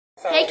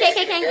Hey,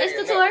 it's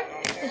the tour.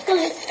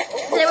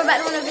 Today we're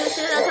back to another video.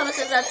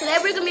 Today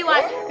we're gonna be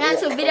reacting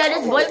to a video.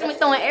 This boy's gonna be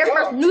throwing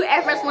new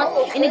Air Force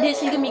ones. In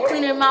addition, he's gonna be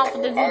cleaning them out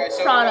with the new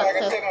product.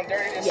 So,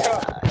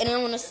 yeah. And I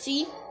wanna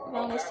see.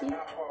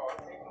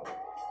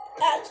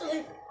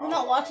 Actually, we're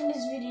not watching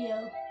this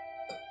video.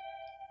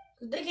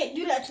 They can't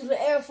do that to the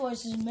Air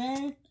Forces,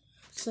 man.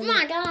 So, oh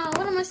my God,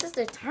 what am I supposed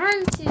to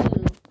turn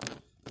to?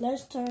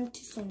 Let's turn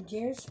to some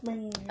Jerry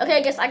Springer. Okay,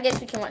 I guess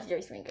we can watch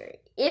Jerry Springer.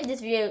 If this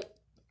video.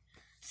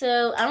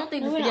 So, I don't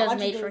think this video is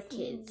made for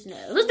kids. No.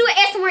 Let's do an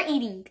ASMR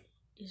eating.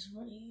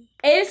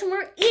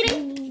 ASMR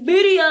eating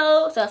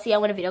video. So, I'll see y'all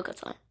when the video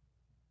goes on.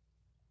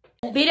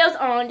 Video's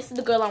on. This is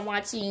the girl I'm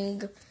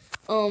watching.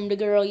 The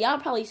girl, y'all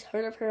probably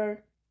heard of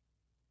her.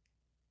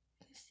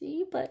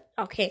 See, but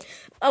okay,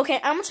 I'm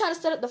gonna try to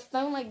set up the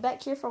phone like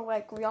back here for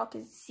like where y'all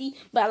can see,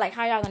 but like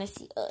how y'all gonna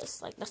see us?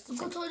 Like that's the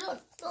thing.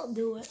 Don't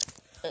do it.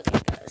 Okay,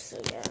 guys.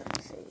 So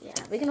yeah,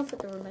 we're gonna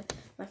put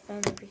my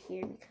phone over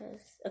here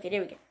because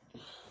there we go.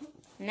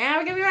 Now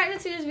we're gonna be right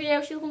into this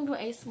video. She's gonna do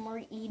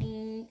ASMR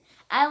eating.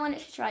 I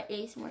wanted to try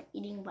ASMR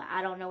eating, but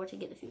I don't know where to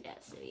get the food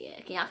at. So yeah,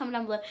 can y'all comment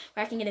down below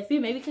where I can get the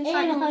food? Maybe we can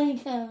try and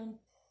honeycomb.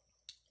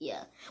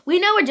 Yeah, we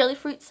know where jelly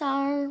fruits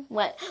are.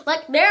 What?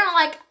 Like they're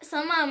like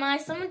someone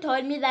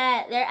told me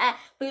that they're at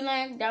Food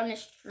Line down the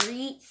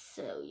street.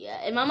 So yeah,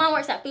 and my mom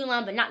works at Food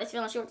Line, but not this Food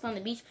Line. She works on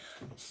the beach.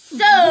 So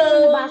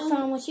buy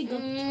some when she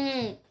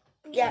goes.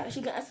 Yeah,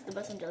 she got us to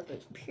buy some jelly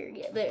fruits.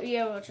 Period. But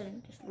yeah, we're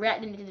watching just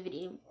right into the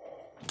video.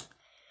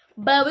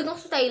 But we're gonna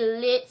stay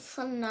lit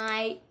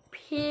tonight.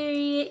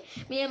 Period.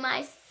 Me and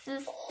my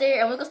sister,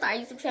 and we're gonna start a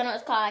YouTube channel.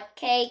 It's called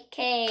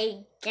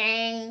KK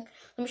Gang.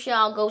 Make sure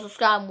y'all go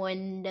subscribe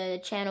when the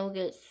channel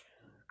gets.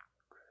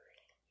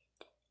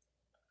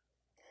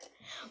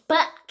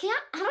 But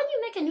how do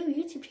you make a new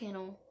YouTube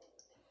channel?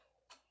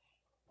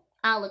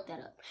 I'll look that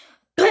up.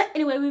 But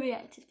anyway, we'll be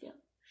back to the video.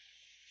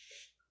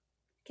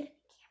 Get in the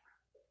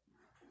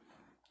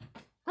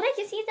camera. What I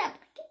can see is that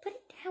put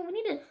it down. We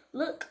need to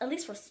look at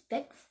least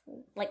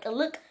respectful, like a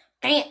look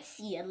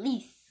fancy at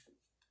least.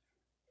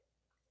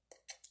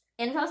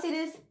 And if y'all see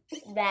this,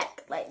 it's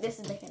back. Like this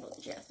is the handle of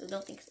the chair, so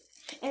don't think so.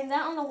 And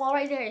that on the wall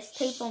right there is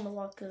tape on the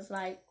wall because,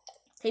 like,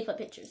 tape up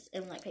pictures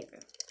and, like, paper.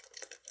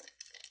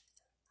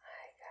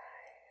 Hi,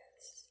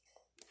 guys.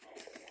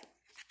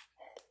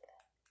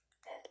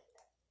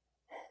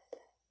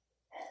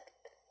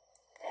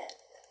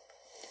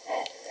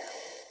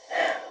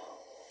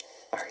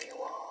 How are you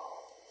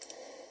all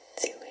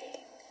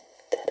doing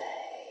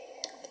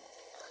today?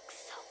 Looks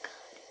so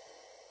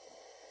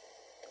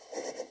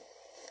good.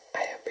 I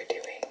hope you're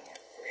doing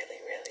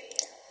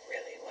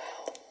really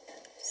well.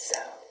 So,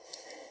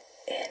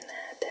 in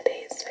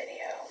today's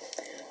video,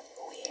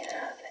 we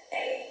have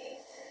a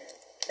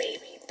clear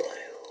baby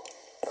blue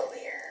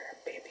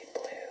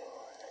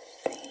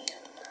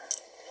theme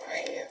for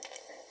you.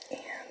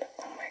 And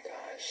oh my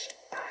gosh,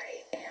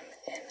 I am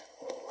in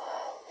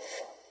love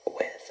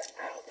with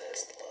how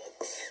this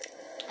looks.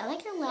 I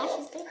like your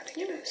lashes, they're I think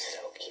cute. it is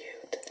so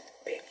cute.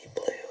 Baby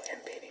blue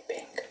and baby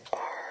pink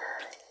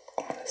are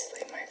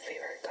honestly my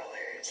favorite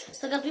colors.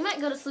 So guys, we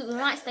might go to sleep. We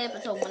might stay up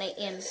until 1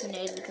 a.m.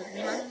 tonight because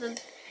me and my sister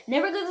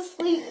never go to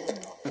sleep.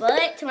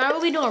 But tomorrow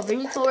we'll be doing a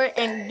room tour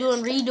and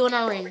redoing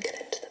our room. Get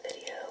into the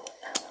video.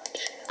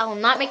 I will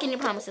not make any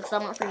promises because I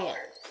won't forget.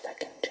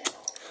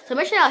 So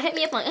make sure y'all hit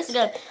me up on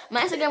Instagram.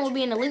 My Instagram will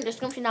be in the link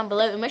description down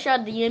below. And make sure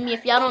y'all DM me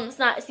if y'all don't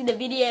see the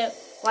video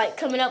like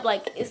coming up.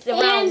 Like it's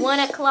around 1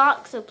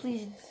 o'clock. So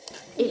please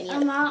hit me up.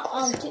 I'm out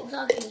on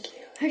TikTok.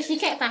 She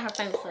can't find her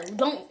phone, so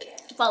don't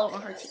follow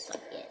on her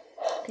TikTok yet.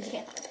 Because you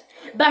can't find it.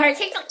 But her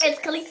TikTok is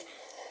Khalees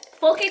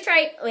 4K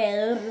Trade.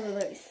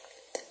 Khalees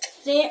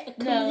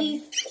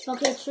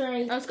 4K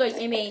Trade. I'm just going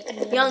to me,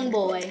 young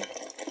boy.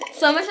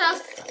 So make sure y'all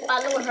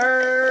follow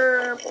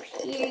her,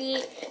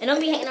 period. And don't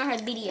be hating on her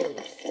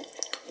videos.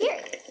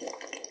 Period.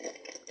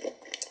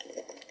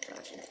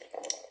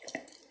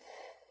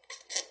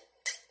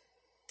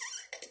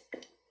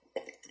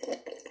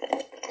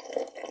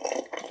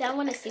 If y'all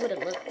want to see what it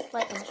looks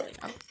like, I'm sure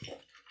y'all.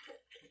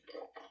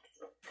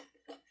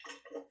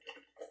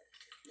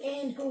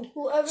 And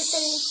whoever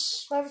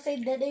say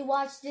that they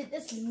watched it,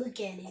 let's look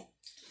at it.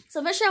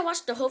 So make sure I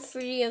watch the whole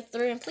video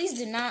through, and please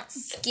do not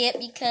skip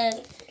because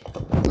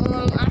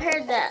I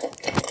heard that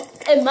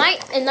it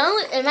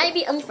might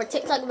be only for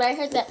TikTok, but I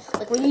heard that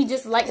like when you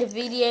just like the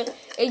video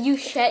and you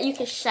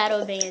can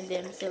shadow ban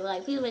them. So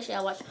like please make sure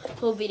I watch the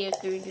whole video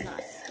through and do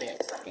not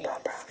skip things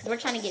because we're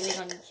trying to get big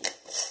on YouTube.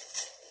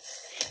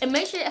 And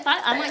make sure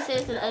I might say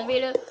this in the other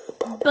video,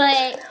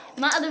 but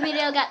my other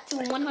video got to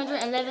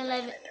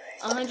 111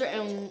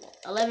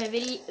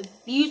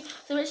 views.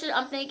 So make sure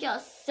thank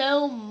y'all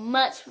so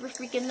much for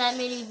freaking that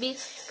many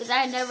views because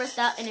I never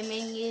thought in a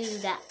million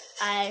years that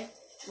I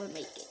would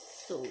make it.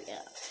 So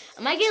yeah,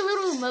 I might get a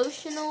little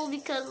emotional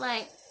because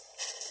like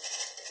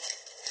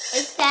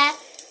it's sad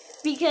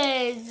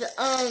because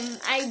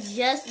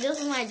this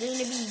was my dream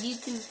to be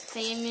YouTube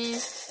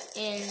famous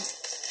and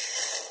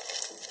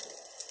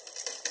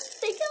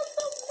thank y'all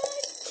so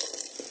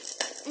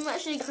much. I'm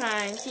actually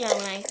crying. See how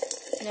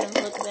nice. now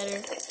look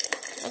better.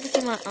 I can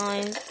see my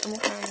eyes. I'm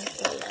hurting,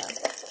 so yeah.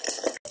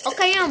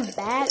 Okay, I'm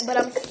back, but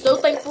I'm so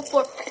thankful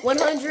for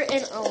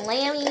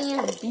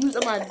 111 views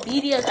on my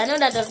videos. I know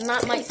that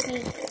might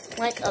seem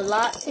like a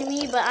lot to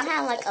me, but I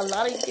have like a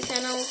lot of YouTube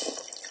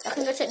channels. I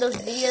can go check those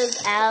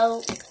videos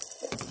out.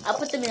 I'll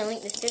put them in the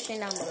link description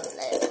down below.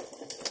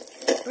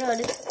 Bro,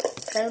 this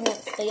phone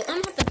won't stay. I'm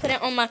gonna have to put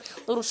it on my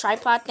little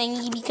tripod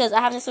thingy because I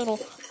have this little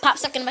pop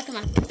stuck in the back of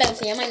my phone,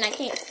 so you might not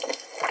can't.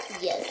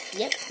 Yes,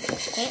 yep,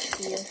 can't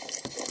see it.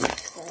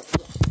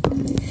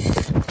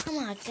 Oh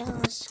my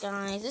gosh,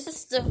 guys, this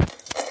is so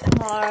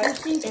hard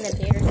and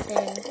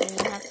embarrassing when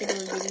you have to do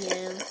a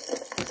video.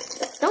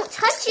 Don't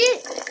touch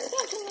it.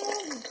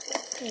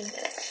 Okay,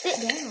 sit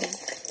down.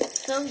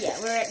 So yeah,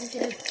 we're right into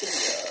the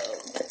video.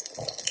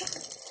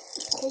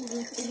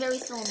 It's very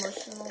so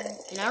emotional,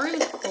 and our room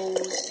is cold.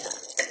 Yeah.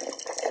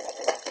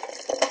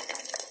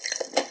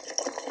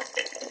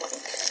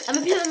 I'm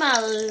gonna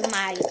put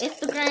my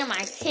Instagram,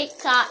 my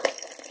TikTok,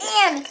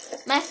 and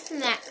my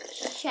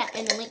Snapchat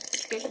in the link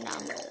description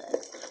down below.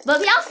 But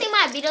if y'all see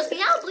my videos, can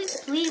y'all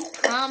please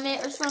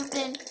comment or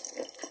something?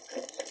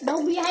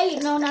 Don't be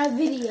hating on our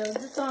videos.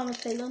 That's all I'm gonna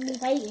say. Don't be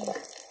hating.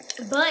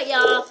 But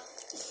y'all,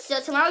 so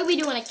tomorrow we'll be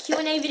doing a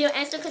Q&A video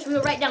answer question.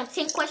 We'll write down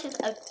 10 questions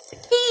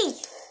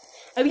apiece.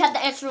 And we have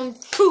to answer them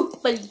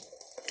truthfully.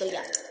 So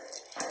yeah.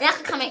 And y'all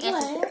can comment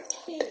answers.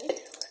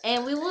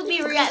 And we will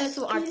be reacting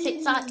to our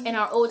TikTok and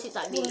our old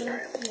TikTok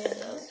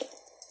videos.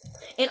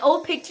 And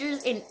old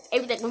pictures and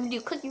everything. When we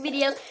do cooking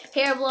videos,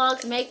 hair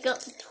vlogs, makeup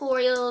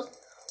tutorials,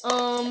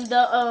 No,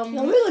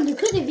 we're gonna do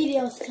cooking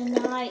videos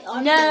tonight.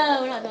 No,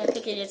 we're not doing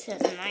cooking videos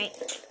tonight.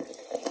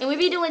 And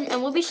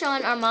we'll be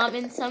showing our mom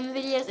in some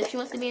videos if she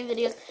wants to be in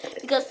videos,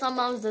 because some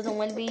moms doesn't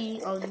want to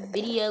be on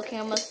video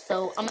cameras.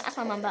 So I'm gonna ask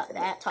my mom about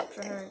that. Talk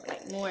to her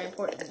like more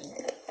importantly.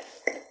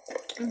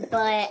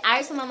 But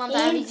I told my mom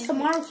that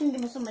tomorrow she's gonna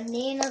give us some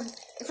bananas.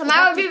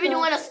 Tomorrow we'll be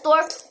doing a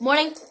store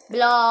morning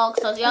vlog.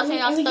 So y'all say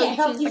y'all stay tuned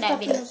for that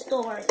video.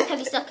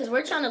 Heavy stuff because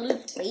we're trying to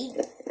lose weight.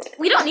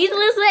 We don't need to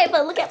lose weight,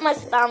 but look at my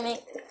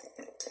stomach.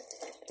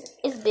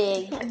 It's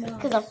big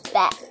because I'm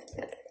fat.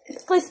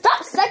 Please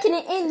stop sucking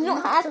it in. You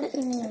don't have to.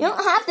 You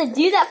don't have to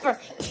do that for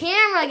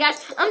camera,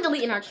 guys. I'm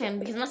deleting our channel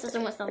because my sister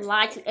wants to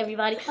lie to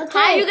everybody. Okay.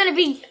 How are you gonna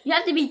be? You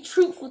have to be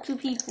truthful to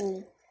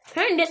people.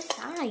 Turn this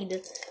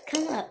side.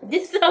 Come up.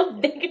 This is a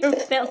bigger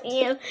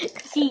belly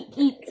because he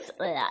eats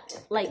a lot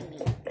like me.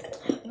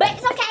 But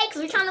it's okay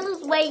because we're trying to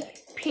lose weight.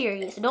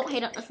 Period. So don't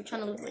hate on us. We're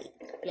trying to lose weight.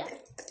 Yeah.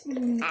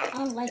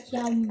 I like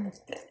y'all.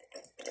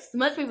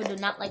 Most people do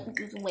not like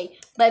losing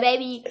weight, but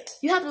baby,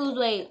 you have to lose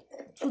weight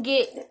to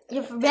get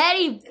you're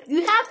ready.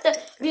 You have to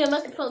be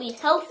most importantly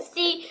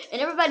healthy,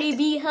 and everybody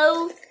be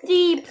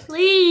healthy,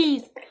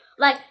 please.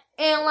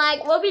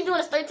 We'll be doing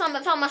a story time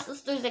about how my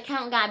sister's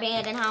account got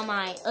banned and how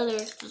my other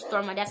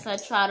sister, my dad's gonna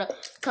try to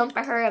come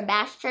for her and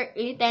bash her,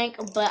 anything.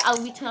 But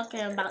I'll be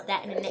talking about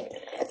that in the next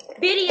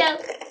video.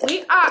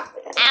 We are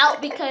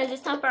out because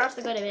it's time for us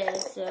to go to bed.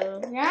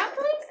 So yeah,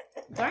 please.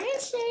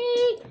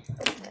 Handshake.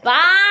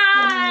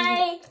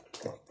 Bye.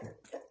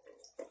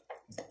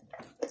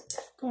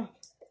 Come on.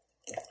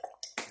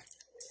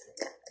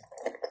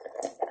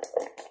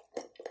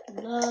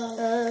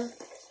 Love.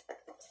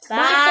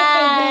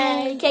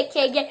 Bye. Take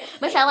care.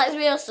 Make sure you like this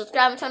video,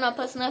 subscribe, and turn on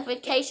post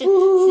notifications.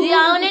 See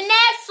y'all in the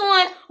next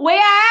one. We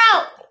are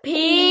out.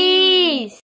 Peace.